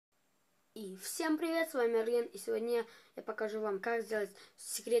И всем привет, с вами Арген, и сегодня я покажу вам, как сделать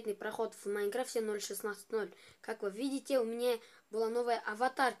секретный проход в Майнкрафте 0.16.0. Как вы видите, у меня была новая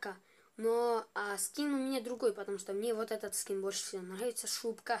аватарка, но скин у меня другой, потому что мне вот этот скин больше всего нравится.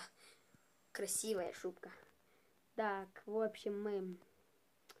 Шубка, красивая шубка. Так, в общем,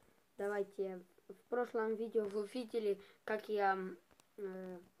 давайте, в прошлом видео вы видели, как я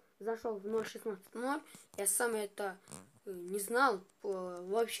зашел в 0.16.0. Я сам это не знал.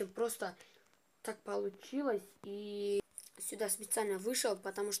 В общем, просто так получилось. И сюда специально вышел,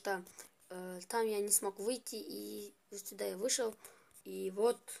 потому что там я не смог выйти. И сюда я вышел. И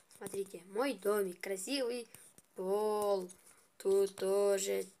вот, смотрите, мой домик. Красивый пол. Тут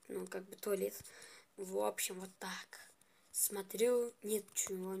тоже, как бы туалет. В общем, вот так. Смотрю, нет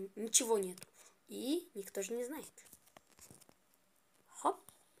ничего нет. И никто же не знает. Хоп.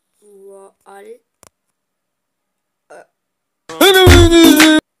 Вуаль.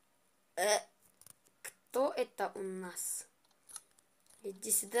 Кто это у нас?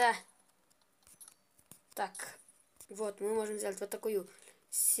 Иди сюда. Так, вот, мы можем сделать вот такую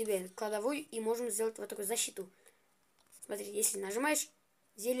себе кладовую и можем сделать вот такую защиту. Смотри, если нажимаешь,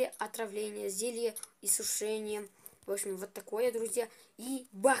 зелье отравления, зелье иссушения. В общем, вот такое, друзья. И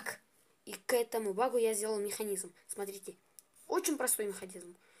баг. И к этому багу я сделал механизм. Смотрите, очень простой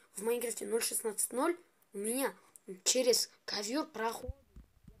механизм. В Майнкрафте 0.16.0 у меня через ковер проходит.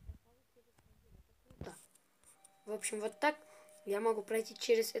 В общем, вот так я могу пройти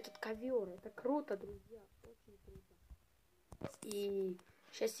через этот ковер. Это круто, друзья. Очень круто. И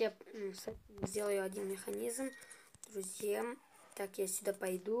сейчас я сделаю один механизм, друзья. Так, я сюда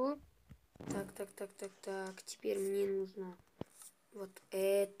пойду. Так. Теперь мне нужно вот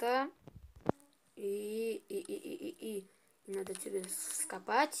это. И надо отсюда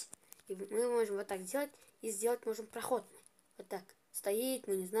скопать. И мы можем вот так сделать. И сделать можем проход. Вот так. Стоит,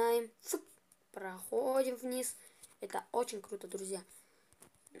 мы не знаем. Фук, проходим вниз. Это очень круто, друзья.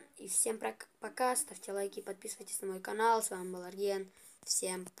 И всем пока. Ставьте лайки, подписывайтесь на мой канал. С вами был Арген.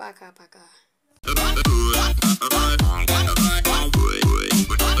 Всем пока-пока.